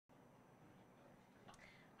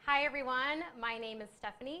Hi everyone, my name is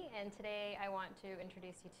Stephanie, and today I want to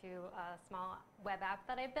introduce you to a small web app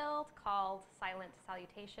that I built called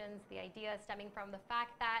Salutations. The idea stemming from the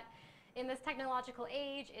fact that in this technological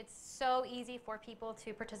age, it's so easy for people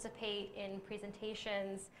to participate in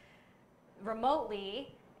presentations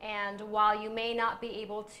remotely, and while you may not be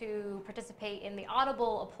able to participate in the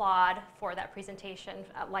audible applaud for that presentation,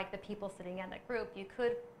 like the people sitting in that group, you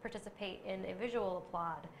could participate in a visual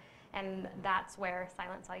applaud. And that's where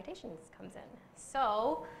Silent Salutations comes in.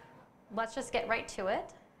 So let's just get right to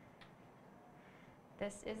it.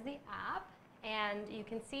 This is the app, and you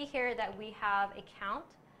can see here that we have a count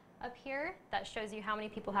up here that shows you how many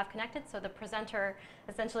people have connected. So the presenter,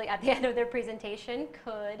 essentially at the end of their presentation,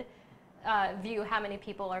 could view how many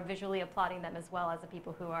people are visually applauding them as well as the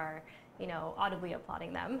people who are audibly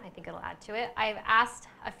applauding them. I think it'll add to it. I've asked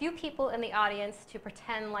a few people in the audience to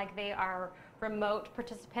pretend like they are remote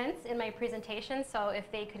participants in my presentation, so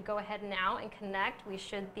if they could go ahead now and connect, we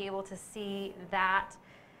should be able to see that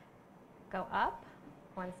go up.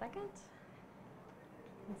 1 second.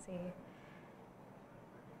 Let's see.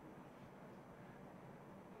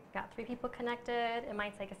 Got 3 people connected. It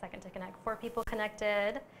might take a second to connect. 4 people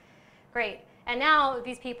connected. Great. And now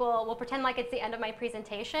these people will pretend like it's the end of my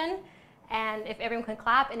presentation. And if everyone can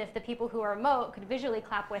clap, and if the people who are remote could visually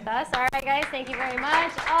clap with us. All right, guys, thank you very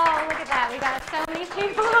much. Oh, look at that. We got so many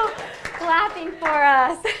people clapping for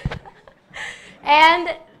us.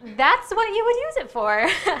 And that's what you would use it for.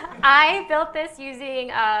 I built this using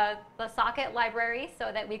the socket library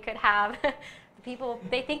so that we could have people,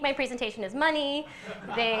 they think my presentation is money.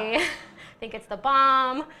 They think it's the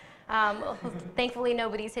bomb. Thankfully,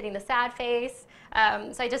 nobody's hitting the sad face.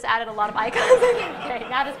 So I just added a lot of icons. Okay,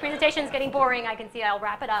 now this presentation is getting boring. I can see I'll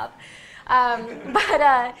wrap it up.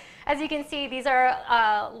 But as you can see, these are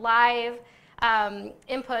live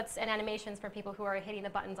inputs and animations for people who are hitting the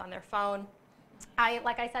buttons on their phone.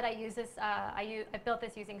 Like I said, I use this. I built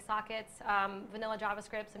this using sockets, vanilla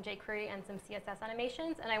JavaScript, some jQuery, and some CSS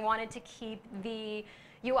animations. And I wanted to keep the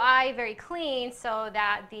UI very clean so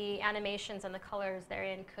that the animations and the colors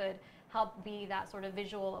therein could help be that sort of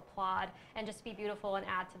visual applaud and just be beautiful and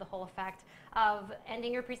add to the whole effect of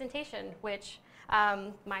ending your presentation, which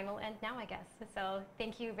mine will end now, I guess. So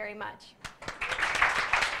thank you very much.